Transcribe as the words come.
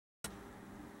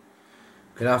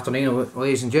Good afternoon,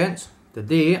 ladies and gents.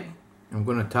 Today I'm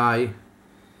going to tie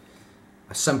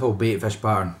a simple baitfish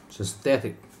pattern. It's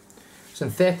a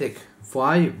synthetic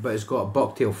fly, but it's got a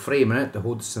bucktail frame in it to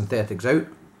hold the synthetics out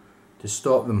to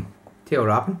stop them tail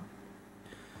wrapping.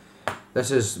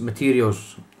 This is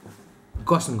materials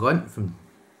Gus and Glint from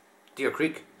Deer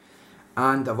Creek,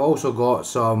 and I've also got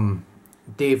some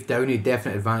Dave Downey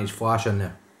Definite Advantage flash in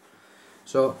there.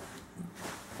 So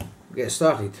get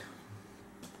started.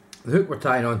 The hook we're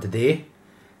tying on today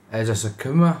is a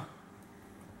Sakuma.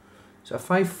 It's a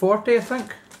 540, I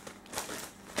think.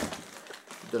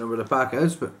 Don't know where the pack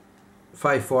is, but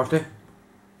 540.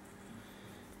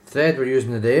 Thread we're using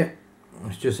today,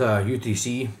 it's just a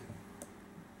UTC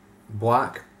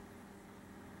black.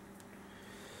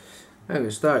 Now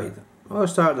get started. I'll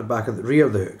start at the back of the rear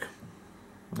of the hook.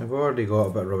 I've already got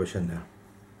a bit of rubbish in there.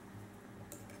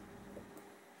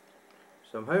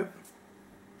 Somehow.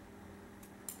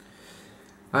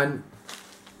 And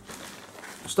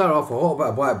start off with a little bit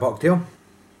of black bucktail.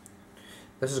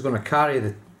 This is going to carry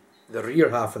the rear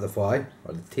half of the fly,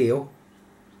 or the tail,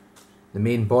 the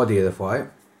main body of the fly.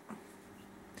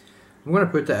 I'm going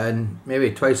to put it in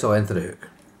maybe twice the length of the hook.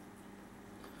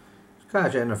 Just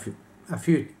catch it in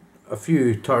a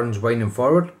few turns winding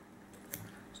forward.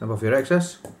 Snip off your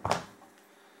excess.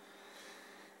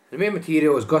 The main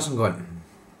material is Gus and Glint.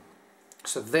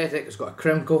 Synthetic, it's got a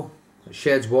crinkle, it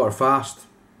sheds water fast.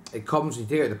 It comes, you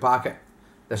take out the packet,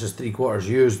 this is 3/4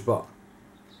 used, but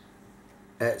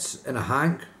it's in a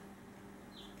hank.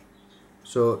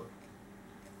 So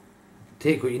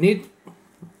take what you need,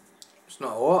 it's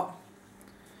not a lot.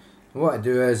 And what I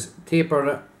do is taper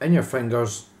it in your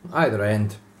fingers, either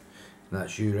end, and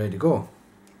that's you ready to go.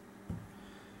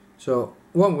 So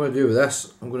what I'm going to do with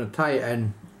this, I'm going to tie it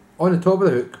in on the top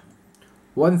of the hook,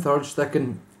 1/3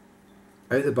 sticking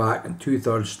out the back and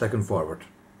 2/3 sticking forward.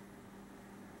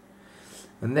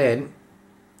 And then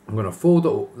I'm going to fold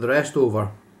the rest over.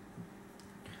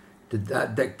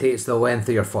 That dictates the length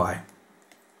of your fly.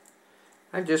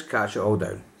 And just catch it all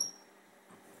down.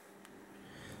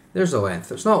 There's the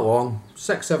length. It's not long,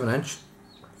 6-7 inch.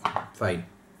 Fine.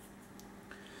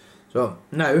 So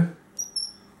now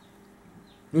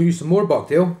we'll use some more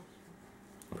bucktail.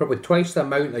 Probably twice the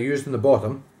amount I used in the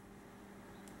bottom.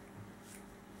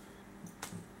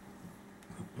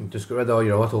 And just get rid of all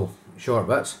your little short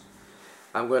bits.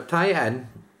 I'm going to tie it in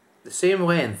the same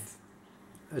length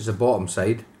as the bottom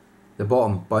side, the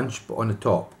bottom bunch, but on the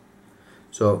top.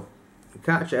 So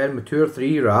catch it in with 2 or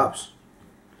 3 wraps,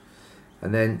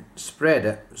 and then spread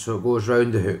it so it goes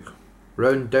round the hook,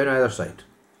 round down either side,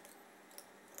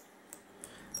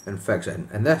 and fix it in.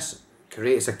 And this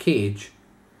creates a cage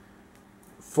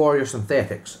for your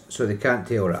synthetics so they can't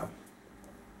tail wrap.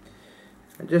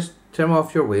 And just trim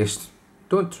off your waist.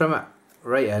 Don't trim it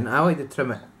right in. I like to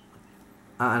trim it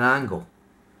at an angle,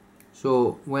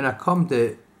 so when I come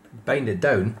to bind it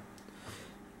down,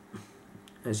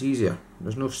 it's easier.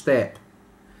 There's no step.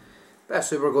 Bit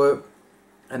super glue,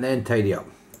 and then tidy up.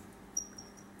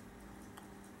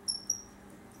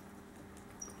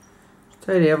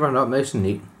 Tidy everything up nice and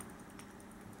neat,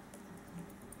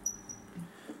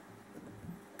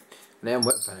 and then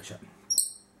whip finish it.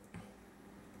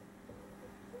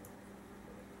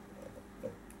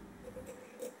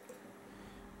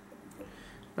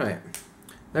 Right,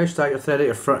 now start your thread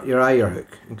at your eye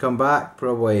hook and come back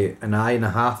probably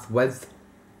 1.5 width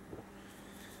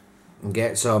and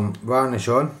get some varnish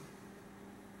on.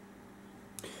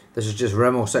 This is just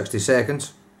Rimmel 60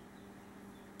 seconds.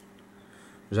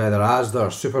 There's either Asda or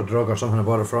Superdrug or something I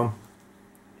bought it from.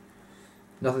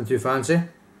 Nothing too fancy.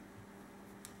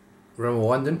 Rimmel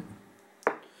London.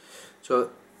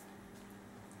 So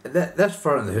this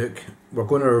front of the hook we're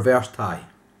going to reverse tie.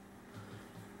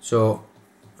 So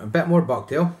a bit more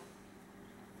bucktail.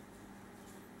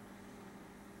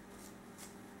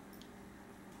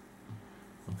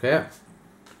 Okay,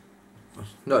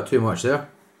 not too much there.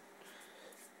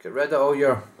 Get rid of all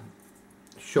your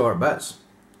short bits.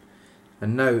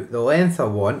 And now the length I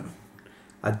want,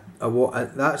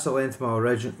 that's the length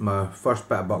of my first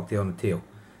bit of bucktail on the tail.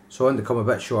 So I want to come a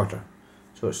bit shorter.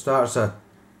 So it starts a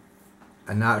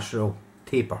natural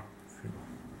taper.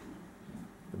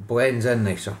 It blends in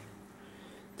nicer.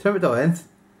 Trim it to length,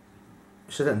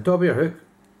 sit it on top of your hook,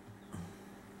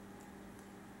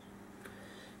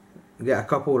 get a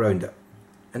couple around it,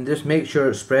 and just make sure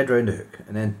it's spread around the hook,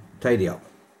 and then tidy up.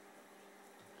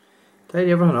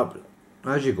 Tidy everything up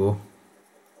as you go,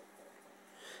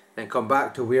 then come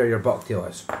back to where your bucktail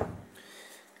is.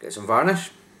 Get some varnish,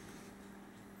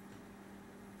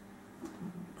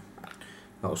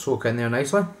 that'll soak in there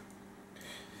nicely,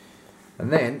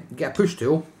 and then get a push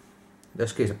tool in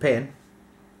this case a pen,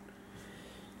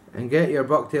 and get your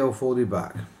bucktail folded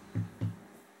back.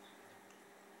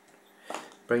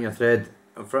 Bring your thread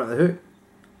in front of the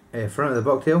hook, front of the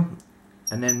bucktail,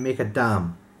 and then make a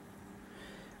dam.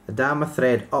 A dam of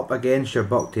thread up against your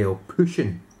bucktail,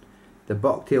 pushing the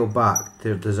bucktail back to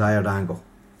the desired angle.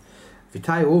 If you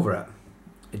tie over it,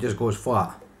 it just goes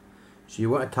flat. So you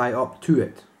want to tie up to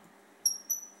it.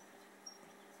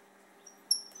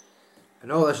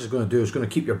 And all this is going to do is going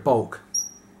to keep your bulk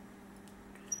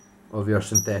of your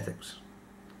synthetics.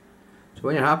 So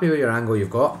when you're happy with your angle you've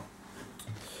got,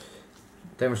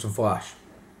 time for some flash.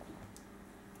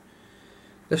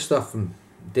 This stuff from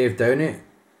Dave Downey,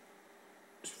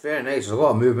 it's very nice, there's a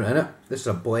lot of movement in it. This is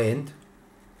a blend,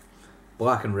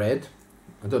 black and red.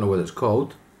 I don't know what it's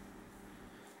called.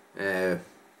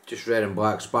 Just red and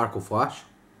black sparkle flash.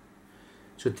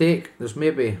 So there's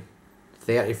maybe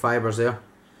 30 fibres there,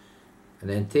 and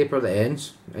then taper the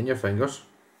ends in your fingers,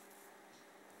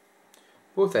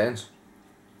 both ends,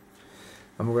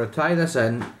 and we're going to tie this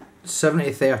in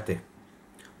 70-30.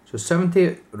 So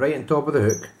 70 right on top of the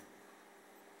hook,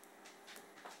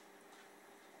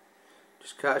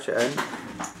 just catch it in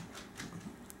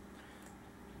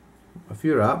a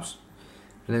few wraps,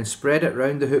 and then spread it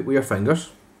round the hook with your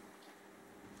fingers,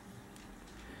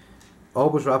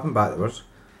 always wrapping backwards.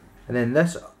 And then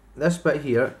this bit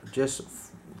here, just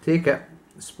take it,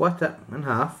 split it in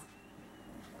half,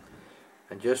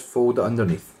 and just fold it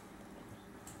underneath.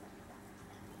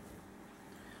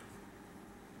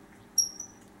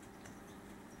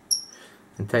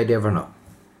 And tidy everything up.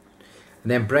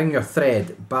 And then bring your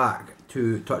thread back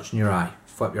to touching your eye.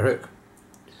 Flip your hook.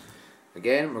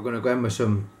 Again, we're going to go in with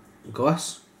some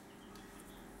gliss.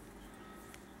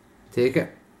 Take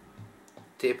it,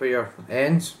 taper your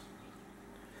ends,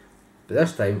 but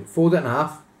this time fold it in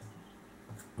half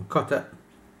and cut it.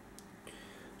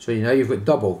 So now you've got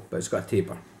double, but it's got a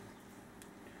taper.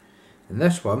 And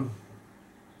this one,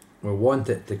 we want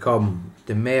it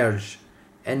to merge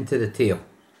into the tail.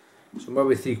 So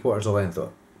maybe 3/4 the length of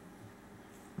it.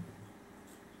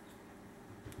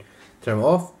 Trim it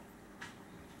off,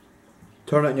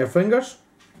 turn it in your fingers,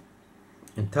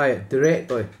 and tie it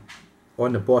directly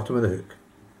on the bottom of the hook.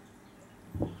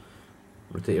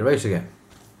 Rotate your rice again.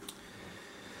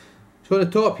 So on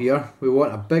the top here, we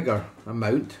want a bigger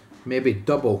amount, maybe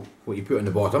double what you put on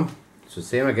the bottom. So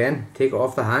same again, take it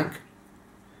off the hank,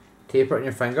 taper it in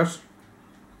your fingers,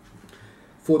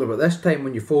 fold it, but this time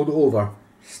when you fold it over,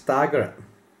 stagger it.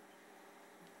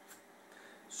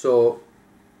 So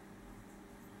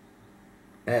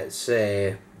it's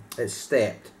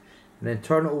stepped, and then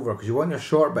turn it over because you want your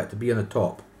short bit to be on the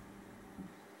top.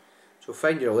 So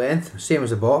find your length, same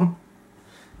as the bottom,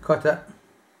 cut it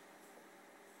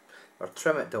or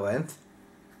trim it to length,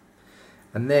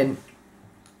 and then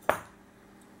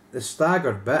the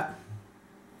staggered bit,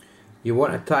 you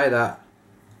want to tie that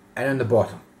in on the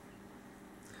bottom,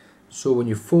 so when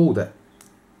you fold it,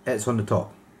 it's on the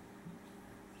top.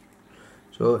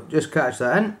 So just catch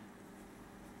that in,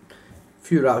 a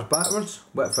few wraps backwards,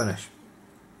 wet finish.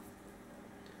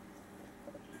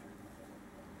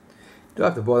 Don't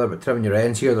have to bother about trimming your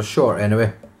ends here, they're short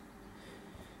anyway.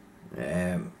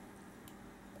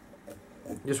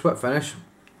 Just wet finish,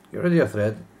 get rid of your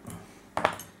thread,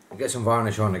 and get some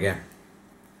varnish on again.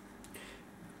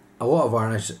 A lot of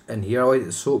varnish in here, I like it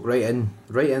to soak right in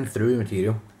through the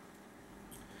material.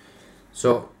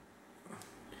 So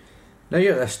now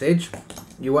you're at this stage,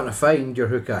 you want to find your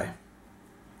hook eye.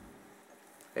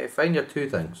 Okay, find your two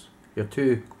things, your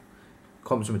two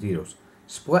clumps of materials.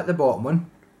 Split the bottom one,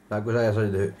 that goes either side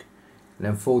of the hook, and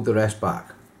then fold the rest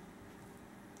back.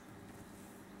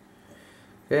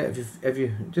 Okay, if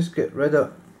you just get rid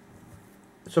of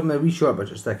some of the wee short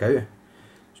bits that stick out,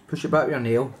 just push it back with your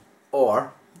nail,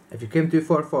 or if you came too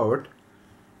far forward,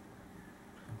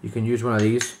 you can use one of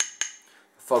these,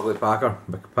 Fugly Packer,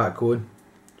 Pack Cone,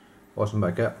 awesome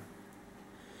bit kit.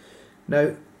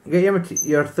 Now get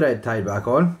your thread tied back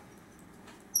on,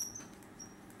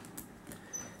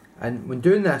 and when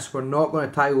doing this, we're not going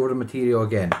to tie over the material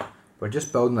again. We're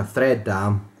just building a thread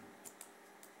dam,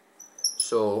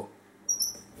 so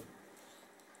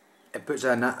it puts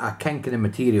a kink in the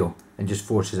material and just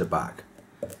forces it back.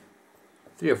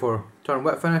 3 or 4 turn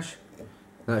wet finish, and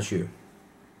that's you.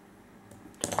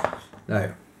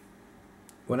 Now,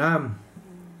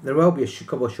 there will be a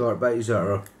couple of short bits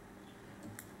that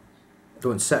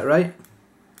don't sit right.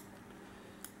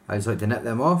 I just like to nip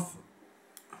them off.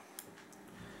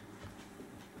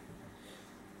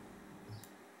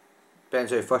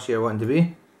 Depends how fussy you're wanting to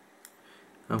be.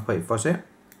 I'm quite fussy.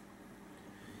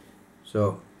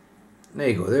 So there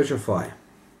you go, there's your fly.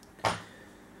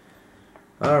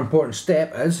 Another important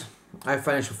step is I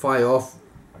finish the fly off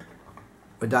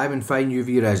with diamond fine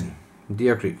UV resin,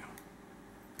 Deer Creek.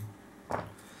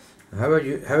 How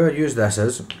I use this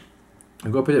is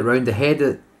I'm going to put it around the head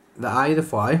of the eye of the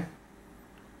fly,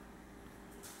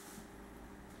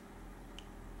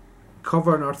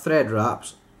 covering our thread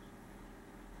wraps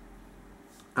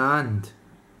and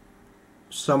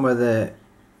some of the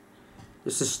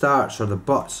starts or the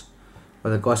butts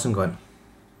where the glisten gun.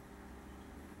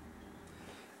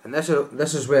 And this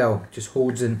as well just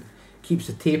holds and keeps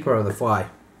the taper of the fly,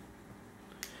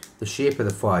 the shape of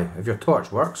the fly. If your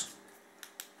torch works,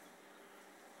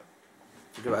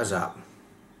 give it a zap.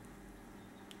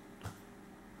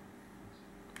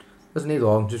 Doesn't need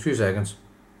long, just a few seconds.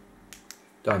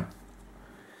 Done.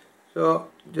 So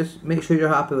just make sure you're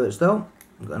happy with it still.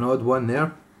 I've got an odd one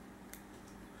there.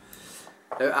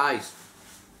 Now eyes.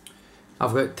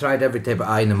 I've tried every type of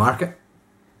eye in the market,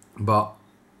 but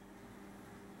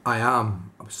I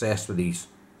am obsessed with these.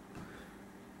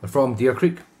 They're from Deer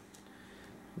Creek.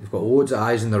 They've got loads of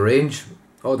eyes in the range,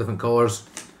 all different colours.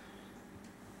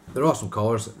 They're awesome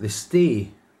colours. They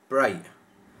stay bright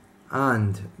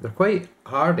and they're quite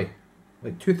hardy,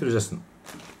 like tooth resistant.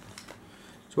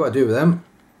 So what I do with them,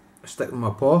 I stick them in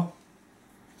my paw.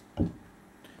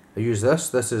 I use this.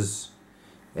 This is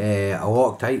a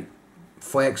Loctite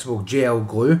flexible gel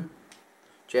glue,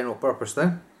 general purpose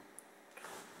thing.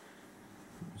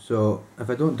 So if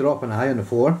I don't drop an eye on the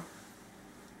floor,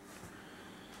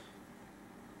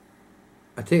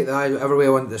 I take the eye whatever way I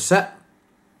want it to sit,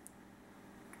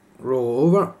 roll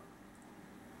over,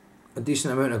 a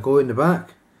decent amount of glue in the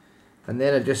back, and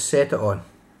then I just set it on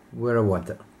where I want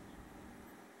it.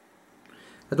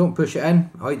 I don't push it in.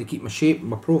 I like to keep my shape,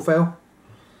 my profile.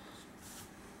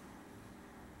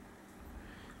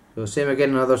 So same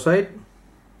again on the other side.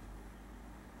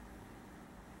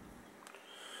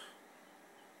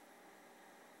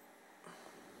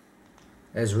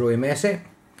 It's really messy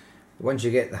once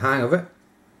you get the hang of it.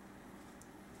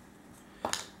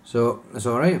 So that's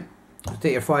alright.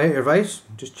 Take your fly out of your vise,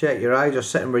 just check your eyes are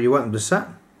sitting where you want them to sit.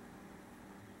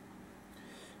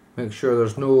 Make sure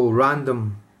there's no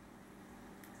random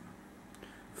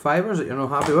fibres that you're not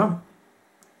happy with.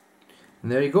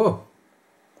 And there you go.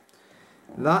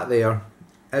 That there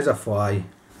is a fly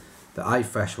that I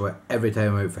fish with every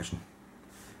time I'm out fishing.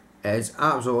 It is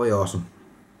absolutely awesome.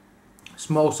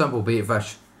 Small simple bait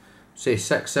fish, say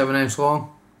 6-7 ounce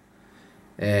long,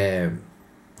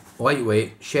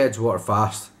 lightweight, sheds water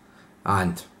fast,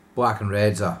 and black and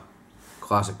red's a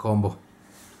classic combo.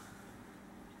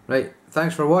 Right,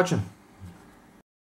 thanks for watching.